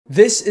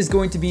This is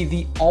going to be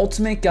the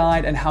ultimate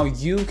guide on how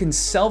you can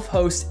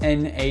self-host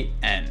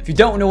n8n. If you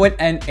don't know what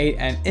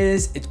n8n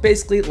is, it's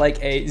basically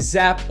like a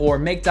Zap or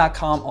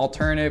Make.com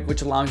alternative,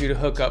 which allows you to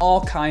hook up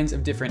all kinds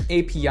of different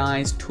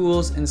APIs,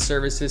 tools, and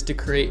services to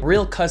create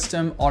real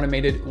custom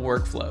automated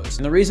workflows.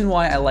 And the reason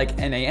why I like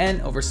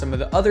n8n over some of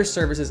the other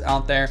services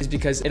out there is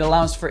because it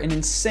allows for an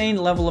insane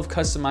level of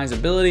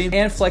customizability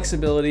and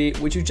flexibility,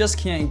 which you just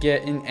can't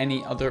get in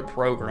any other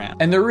program.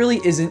 And there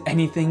really isn't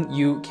anything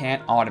you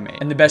can't automate.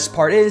 And the best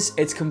part is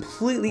it's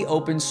completely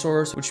open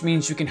source, which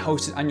means you can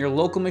host it on your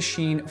local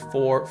machine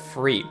for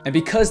free. And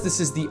because this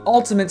is the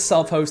ultimate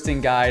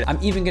self-hosting guide, I'm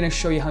even gonna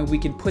show you how we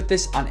can put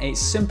this on a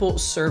simple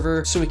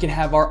server so we can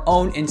have our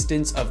own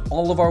instance of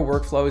all of our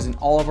workflows and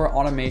all of our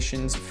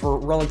automations for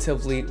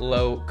relatively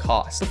low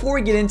cost. Before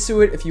we get into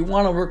it, if you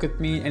wanna work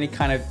with me in any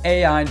kind of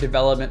AI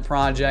development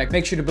project,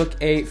 make sure to book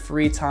a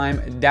free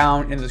time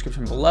down in the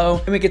description below,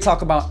 and we can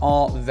talk about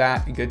all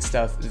that good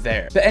stuff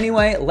there. But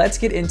anyway, let's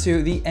get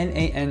into the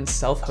n8n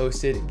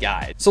self-hosted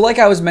guide. So like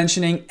I was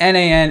mentioning,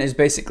 n8n is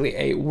basically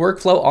a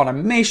workflow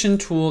automation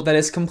tool that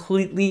is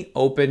completely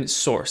open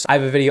source. I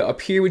have a video up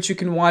here which you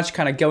can watch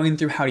kind of going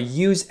through how to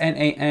use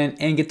n8n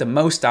and get the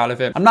most out of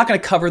it. I'm not going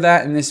to cover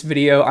that in this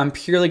video. I'm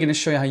purely going to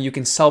show you how you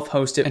can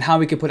self-host it and how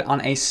we can put it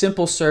on a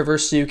simple server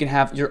so you can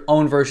have your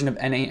own version of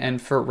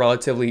n8n for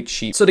relatively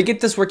cheap. So to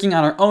get this working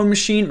on our own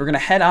machine, we're going to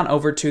head on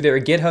over to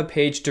their GitHub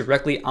page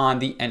directly on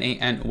the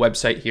n8n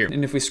website here.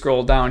 And if we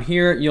scroll down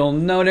here, you'll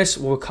notice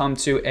we'll come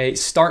to a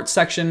start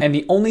section, and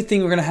the only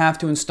thing we're gonna have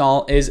to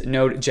install is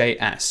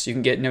Node.js. You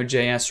can get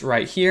Node.js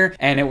right here,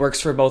 and it works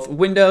for both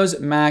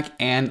Windows, Mac,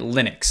 and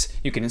Linux.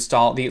 You can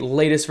install the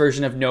latest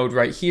version of Node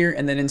right here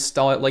and then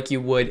install it like you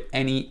would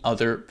any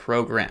other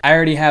program. I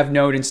already have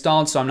Node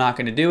installed, so I'm not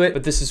gonna do it,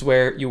 but this is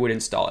where you would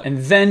install it. And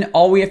then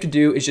all we have to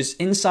do is just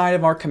inside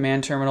of our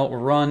command terminal,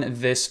 run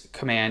this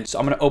command. So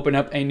I'm gonna open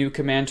up a new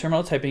command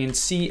terminal, typing in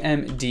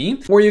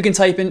cmd, or you can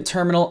type in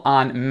terminal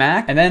on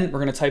Mac, and then we're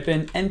gonna type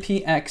in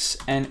npx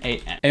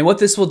n8n. And what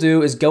this will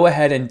do is go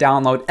ahead and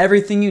download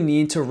everything you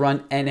need to run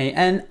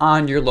n8n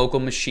on your local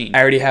machine.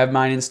 I already have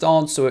mine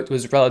installed, so it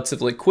was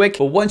relatively quick.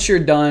 But once you're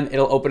done,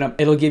 it'll open up,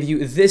 it'll give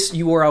you this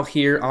URL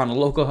here on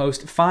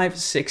localhost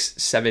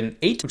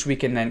 5678, which we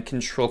can then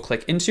control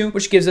click into,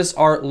 which gives us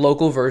our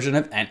local version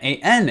of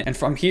n8n. And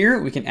from here,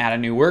 we can add a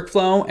new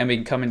workflow, and we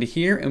can come into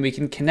here and we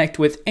can connect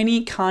with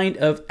any kind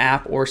of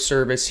app or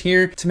service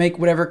here to make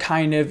whatever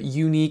kind of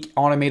unique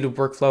automated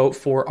workflow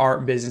for our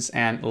business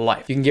and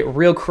life. You can get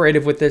real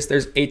creative with this.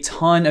 There's a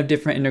ton of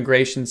different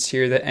integrations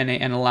here that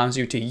n8n allows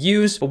you to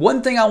use. But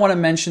one thing I want to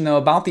mention though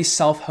about the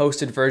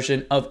self-hosted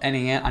version of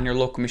n8n on your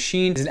local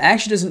machine is it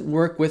actually doesn't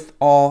work with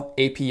all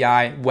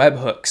API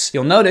webhooks.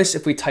 You'll notice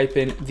if we type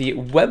in the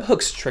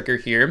webhooks trigger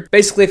here,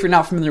 basically if you're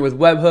not familiar with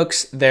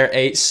webhooks, they're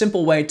a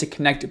simple way to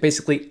connect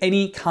basically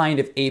any kind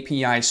of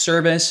API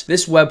service.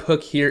 This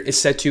webhook here is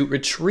set to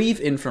retrieve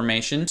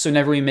information. So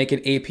whenever we make an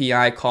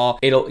API call,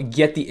 it'll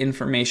get the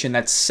information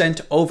that's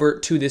sent over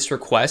to this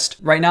request.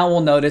 Right now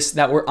we'll notice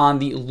that we're on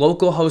the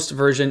localhost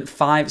version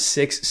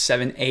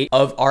 5678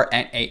 of our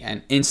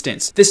n8n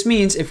instance. This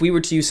means if we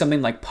were to use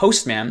something like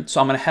Postman, so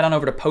I'm gonna head on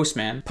over to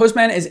Postman.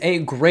 Postman is a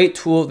great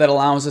tool that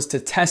allows us to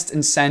test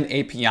and send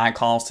API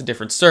calls to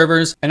different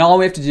servers. And all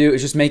we have to do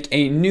is just make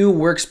a new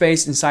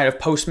workspace inside of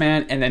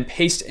Postman and then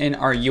paste in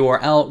our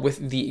URL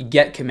with the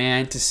get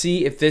command to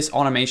see if this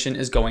automation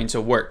is going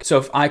to work. So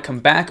if I come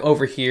back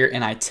over here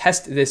and I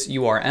test this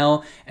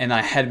URL and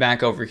I head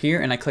back over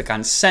here and I click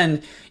on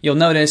send, you'll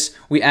notice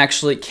we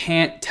actually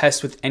can't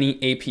test with any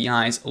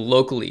APIs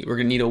locally. We're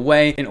gonna need a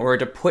way in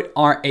order to put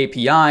our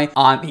API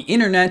on the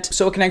internet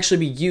so it can actually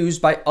be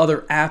used by other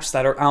apps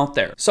that are out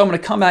there. So I'm gonna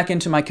come back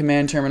into my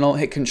command terminal,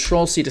 hit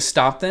Control C to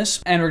stop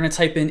this, and we're gonna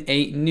type in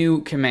a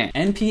new command,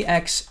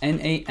 npx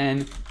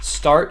n8n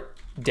start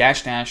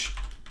 --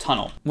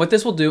 tunnel. What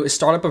this will do is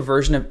start up a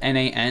version of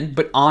n8n,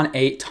 but on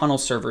a tunnel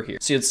server here.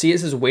 So you'll see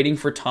it says waiting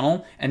for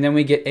tunnel, and then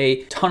we get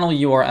a tunnel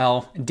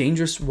URL,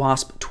 dangerous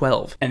wasp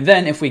 12. And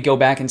then if we go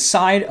back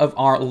inside of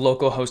our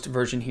localhost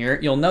version here,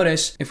 you'll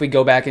notice if we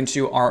go back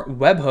into our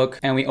webhook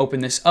and we open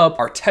this up,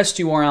 our test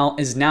URL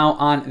is now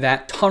on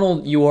that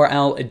tunnel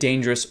URL,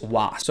 dangerous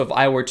wasp. So if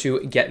I were to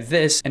get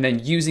this and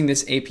then using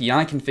this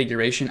API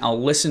configuration, I'll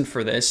listen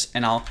for this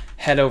and I'll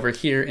head over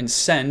here and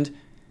send,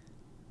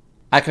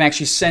 I can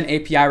actually send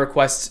API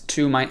requests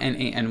to my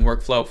n8n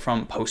workflow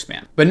from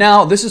Postman. But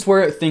now this is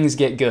where things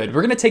get good.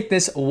 We're gonna take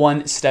this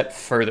one step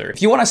further.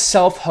 If you wanna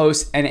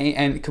self-host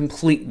n8n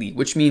completely,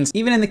 which means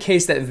even in the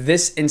case that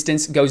this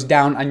instance goes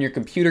down on your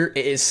computer,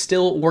 it is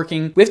still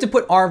working. We have to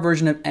put our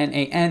version of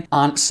n8n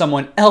on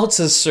someone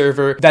else's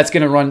server that's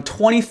gonna run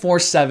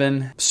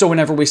 24/7. So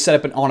whenever we set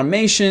up an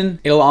automation,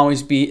 it'll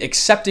always be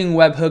accepting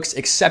webhooks,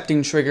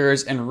 accepting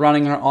triggers, and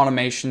running our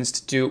automations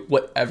to do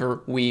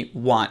whatever we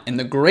want. And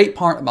the great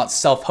part about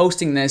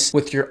self-hosting this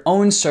with your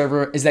own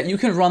server is that you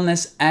can run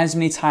this as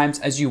many times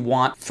as you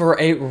want for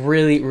a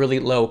really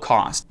low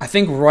cost. I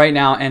think right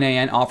now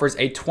n8n offers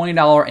a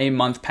 $20 a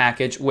month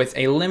package with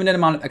a limited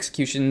amount of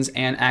executions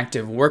and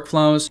active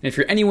workflows. And if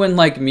you're anyone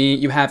like me,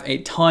 you have a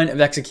ton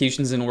of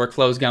executions and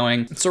workflows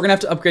going. So we're gonna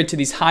have to upgrade to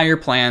these higher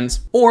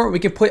plans, or we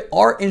can put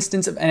our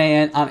instance of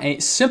n8n on a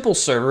simple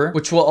server,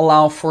 which will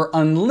allow for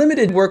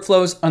unlimited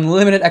workflows,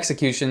 unlimited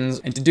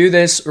executions. And to do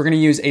this, we're gonna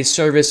use a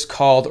service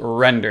called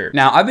Render.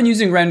 Now, I've been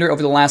using Render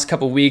over the last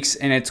couple weeks,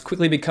 and it's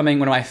quickly becoming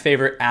one of my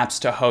favorite apps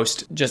to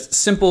host just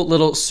simple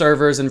little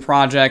servers and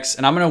projects.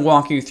 And I'm gonna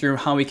walk you through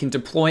how we can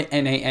deploy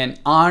n8n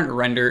on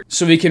Render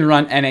so we can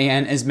run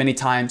n8n as many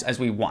times as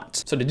we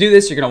want. So to do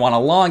this, you're gonna wanna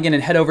log in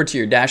and head over to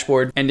your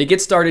dashboard. And to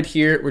get started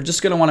here, we're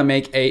just gonna wanna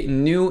make a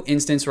new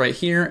instance right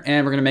here,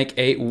 and we're gonna make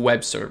a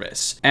web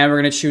service. And we're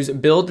gonna choose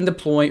build and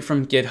deploy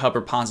from GitHub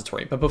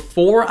repository. But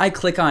before I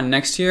click on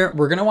next here,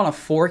 we're gonna wanna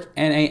fork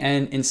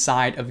n8n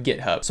inside of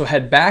GitHub. So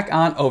head back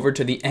on over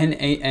to the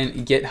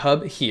n8n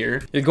GitHub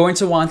here. You're going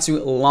to want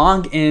to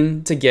log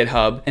in to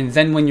GitHub, and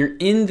then when you're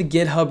in the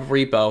GitHub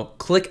repo,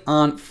 click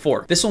on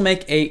fork. This will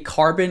make a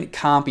carbon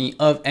copy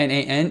of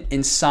n8n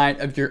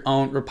inside of your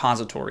own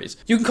repositories.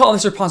 You can call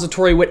this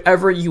repository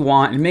whatever you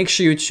want, and make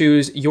sure you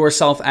choose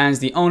yourself as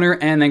the owner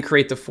and then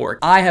create the fork.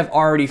 I have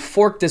already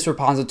forked this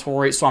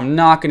repository, so I'm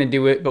not gonna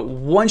do it, but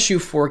once you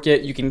fork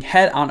it, you can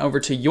head on over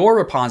to your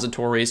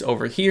repositories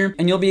over here,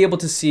 and you'll be able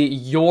to see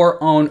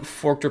your own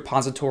forked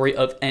repository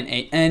of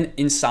n8n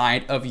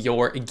inside of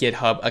your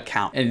GitHub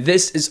account. And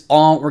this is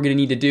all we're gonna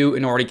need to do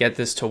in order to get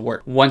this to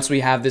work. Once we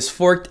have this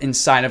forked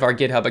inside of our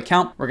GitHub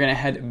account, we're gonna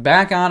head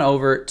back on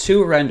over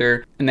to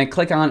Render and then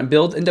click on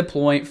build and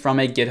deploy from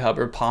a GitHub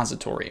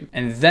repository.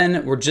 And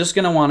then we're just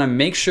gonna wanna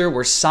make sure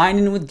we're signed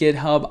in with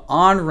GitHub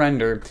on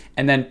Render,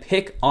 and then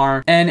pick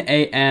our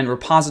n8n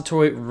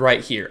repository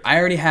right here. I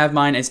already have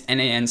mine as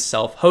n8n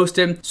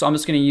self-hosted, so I'm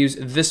just gonna use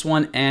this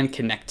one and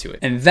connect to it.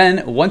 And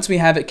then once we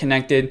have it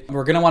connected,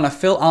 we're gonna wanna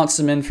fill out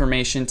some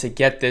information to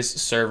get this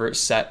server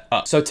set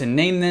up. So to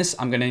name this,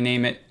 I'm gonna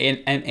name it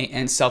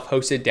n8n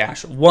self-hosted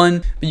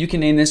 -1, but you can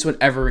name this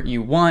whatever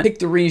you want. Pick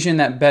the region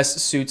that best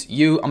suits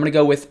you. I'm gonna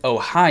go with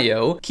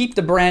Ohio. Keep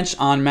the branch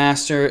on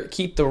master,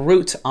 keep the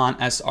root on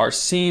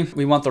src.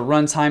 We want the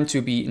runtime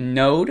to be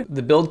node.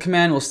 The build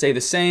command will stay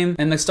the same,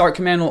 and the start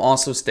command will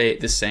also stay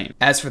the same.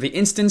 As for the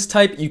instance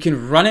type, you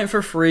can run it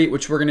for free,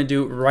 which we're gonna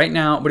do right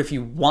now, but if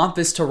you want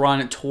this to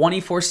run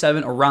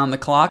 24/7 around the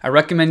clock, I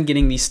recommend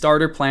getting the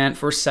starter plan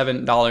for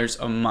 $7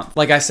 a month.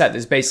 Like I said,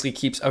 this basically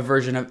keeps a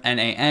version of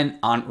n8n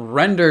on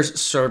Render's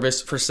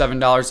service for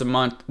 $7 a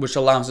month, which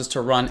allows us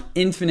to run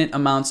infinite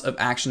amounts of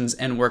actions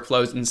and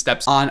workflows and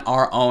steps on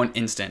our own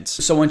instance.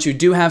 So once you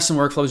do have some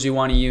workflows you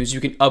want to use, you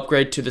can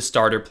upgrade to the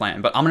starter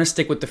plan, but I'm going to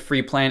stick with the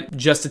free plan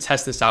just to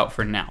test this out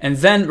for now. And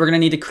then we're going to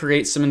need to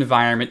create some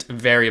environment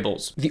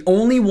variables. The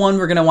only one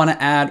we're going to want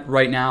to add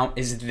right now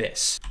is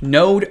this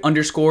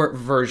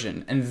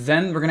node_version. And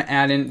then we're going to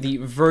add in the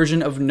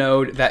version of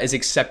node that is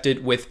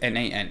accepted with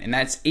n8n, and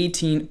that's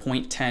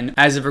 18.10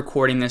 as of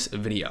recording this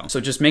video. So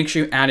just make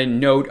sure you add in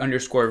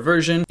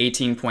node_version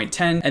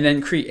 18.10 and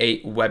then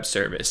create web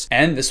service.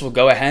 And this will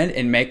go ahead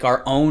and make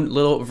our own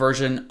little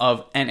version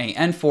of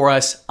n8n for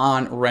us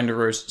on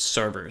Renderer's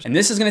servers. And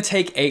this is going to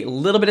take a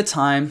little bit of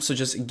time, so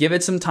just give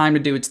it some time to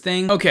do its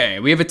thing. Okay,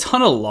 we have a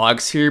ton of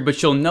logs here,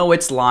 but you'll know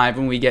it's live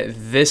when we get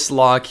this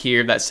log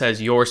here that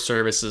says your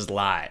service is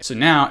live. So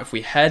now if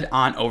we head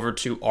on over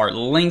to our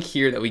link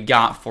here that we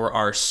got for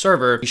our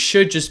server, we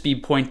should just be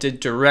pointed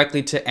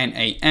directly to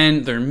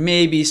n8n. There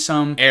may be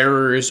some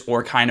errors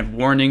or kind of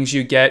warnings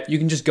you get. You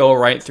can just go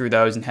right through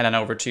those and head on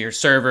over to your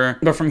server.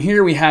 But from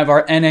here, we have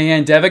our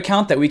n8n dev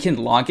account that we can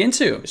log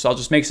into. So I'll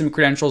just make some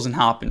credentials and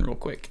hop in real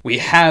quick. We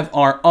have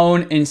our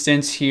own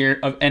instance here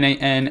of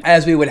n8n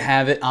as we would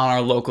have it on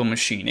our local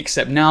machine,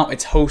 except now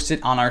it's hosted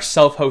on our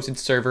self-hosted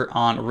server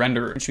on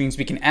Renderer, which means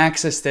we can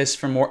access this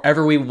from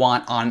wherever we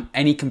want on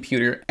any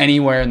computer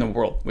anywhere in the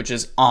world, which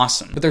is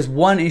awesome. But there's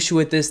one issue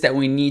with this that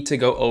we need to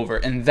go over,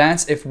 and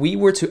that's if we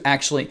were to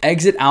actually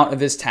exit out of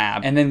this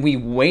tab and then we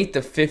wait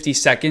the 50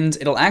 seconds,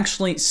 it'll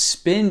actually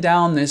spin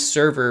down this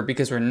server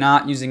because we're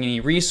not using any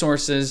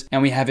resources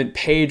and we haven't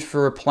paid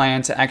for a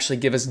plan to actually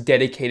give us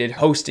dedicated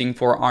hosting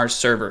for our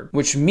server,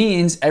 which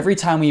means every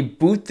time we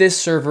boot this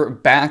server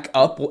back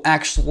up, we'll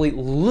actually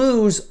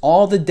lose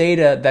all the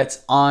data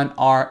that's on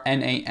our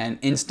n8n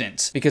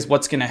instance. Because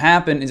what's going to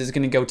happen is it's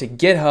going to go to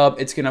GitHub,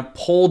 it's going to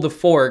pull the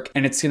fork,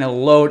 and it's going to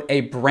load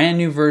a brand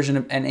new version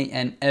of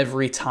n8n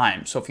every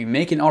time. So if you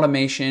make an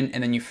automation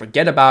and then you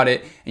forget about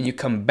it and you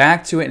come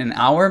back to it in an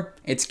hour,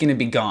 it's gonna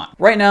be gone.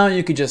 Right now,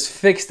 you could just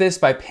fix this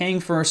by paying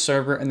for a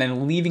server and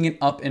then leaving it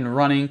up and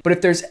running. But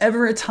if there's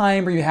ever a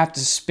time where you have to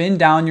spin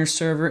down your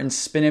server and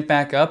spin it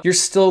back up, you're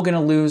still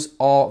gonna lose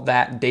all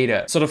that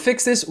data. So to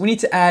fix this, we need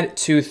to add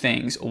two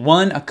things.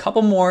 One, a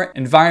couple more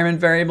environment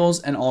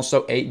variables and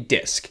also a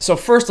disk. So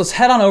first, let's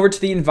head on over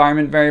to the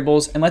environment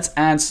variables and let's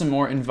add some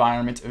more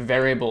environment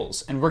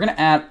variables. And we're gonna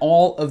add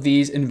all of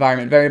these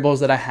environment variables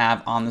that I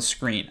have on the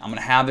screen. I'm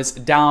gonna have this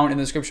down in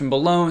the description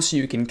below so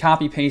you can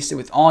copy paste it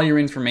with all your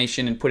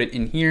information and put it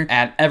in here.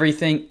 Add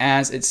everything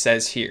as it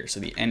says here. So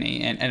the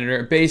n8n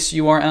editor base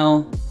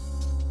URL.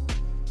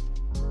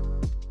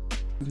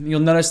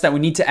 You'll notice that we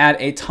need to add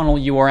a tunnel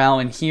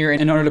URL in here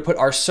in order to put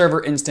our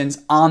server instance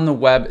on the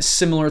web,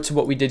 similar to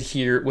what we did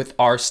here with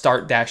our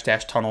start dash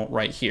dash tunnel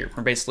right here.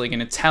 We're basically going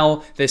to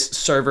tell this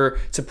server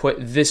to put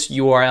this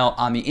URL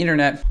on the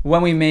internet.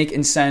 When we make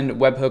and send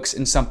webhooks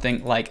in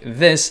something like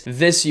this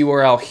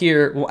URL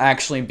here will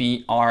actually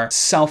be our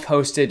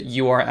self-hosted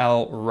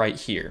URL right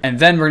here. And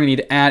then we're going to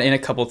need to add in a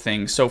couple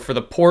things. So for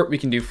the port, we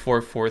can do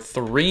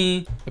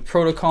 443. The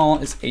protocol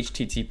is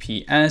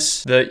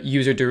HTTPS. The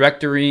user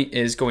directory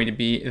is going to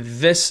be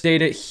this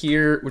data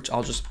here, which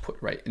I'll just put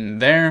right in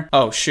there.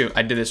 Oh shoot,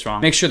 I did this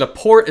wrong. Make sure the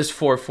port is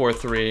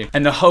 443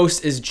 and the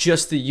host is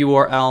just the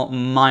URL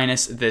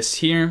minus this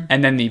here.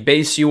 And then the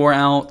base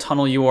URL,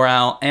 tunnel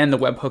URL, and the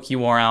webhook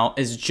URL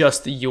is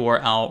just the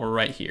URL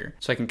right here.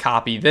 So I can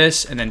copy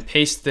this and then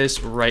paste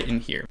this right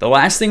in here. The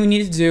last thing we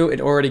need to do in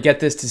order to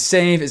get this to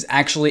save is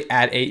actually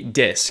add a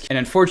disk. And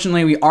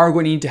unfortunately, we are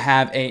going to need to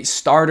have a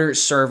starter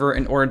server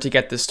in order to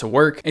get this to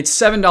work. It's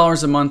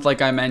 $7 a month,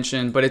 like I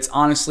mentioned, but it's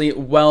honestly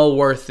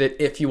well worth it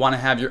if you want to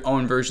have your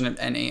own version of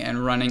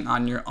n8n running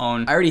on your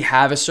own. I already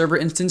have a server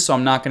instance, so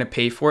I'm not going to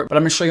pay for it, but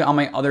I'm going to show you on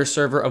my other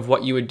server of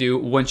what you would do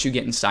once you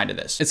get inside of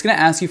this. It's going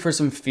to ask you for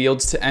some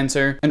fields to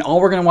enter, and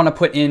all we're going to want to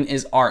put in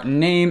is our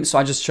name. So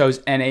I just chose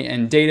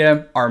n8n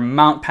data, our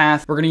mount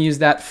path. We're going to use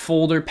that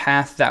folder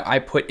path that I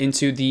put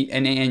into the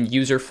n8n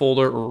user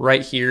folder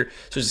right here.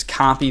 So just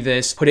copy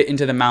this, put it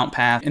into the mount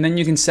path, and then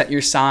you can set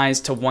your size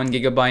to 1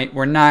 GB.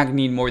 We're not going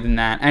to need more than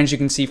that. As you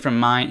can see from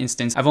my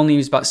instance, I've only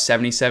used about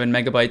 77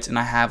 megabytes and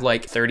I have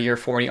like 30 or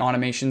 40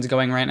 automations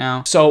going right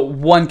now. So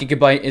 1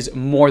 GB is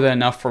more than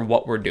enough for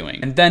what we're doing.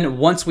 And then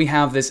once we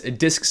have this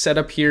disk set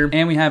up here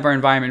and we have our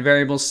environment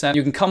variables set,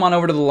 you can come on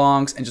over to the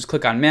logs and just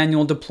click on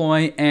manual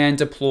deploy and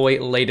deploy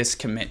latest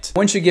commit.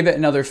 Once you give it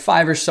another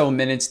 5 or so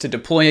minutes to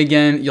deploy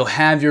again, you'll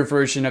have your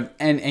version of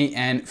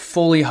n8n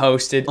fully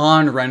hosted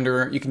on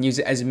renderer. You can use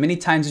it as many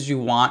times as you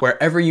want,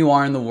 wherever you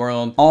are in the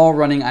world, all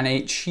running on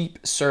a cheap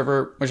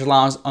server, which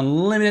allows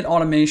unlimited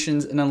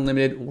automations and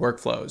unlimited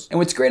workflows. And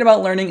what's great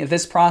about learning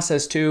this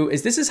process too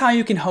is this is how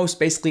you can host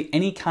basically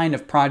any kind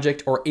of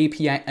project or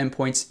API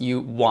endpoints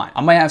you want.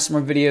 I might have some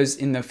more videos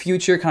in the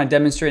future kind of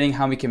demonstrating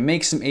how we can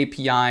make some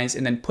APIs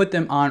and then put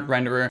them on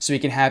renderer so we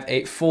can have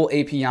a full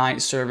API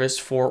service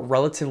for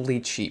relatively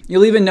cheap.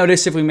 You'll even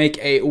notice if we make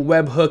a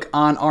webhook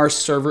on our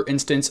server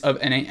instance of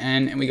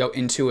n8n and we go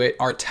into it,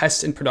 our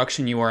test and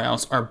production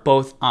URLs are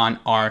both on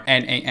our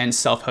n8n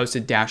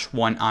self-hosted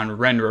 -1 on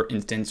renderer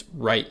instance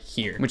right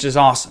here, which is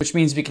awesome, which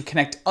means we can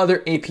connect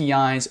other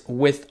APIs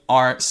with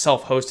our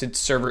self-hosted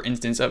server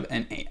instance of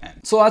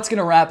n8n. So that's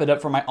gonna wrap it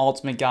up for my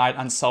ultimate guide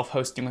on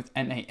self-hosting with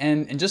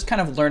n8n and just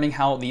kind of learning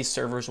how these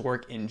servers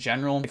work in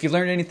general. If you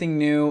learned anything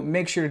new,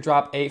 make sure to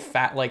drop a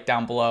fat like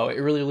down below. It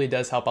really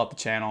does help out the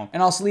channel.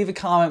 And also leave a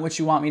comment what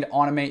you want me to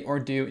automate or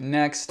do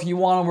next. If you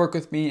wanna work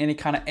with me in any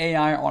kind of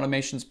AI or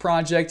automations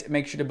project,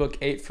 make sure to book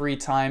a free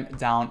time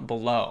down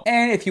below.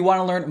 And if you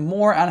wanna learn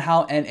more on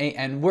how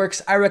n8n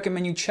works, I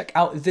recommend you check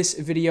out this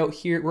video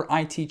here where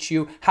I teach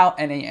you how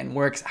n8n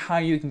works, how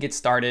you can get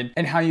started,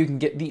 and how you can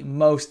get the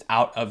most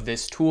out of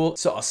this tool.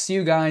 So I'll see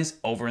you guys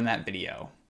over in that video.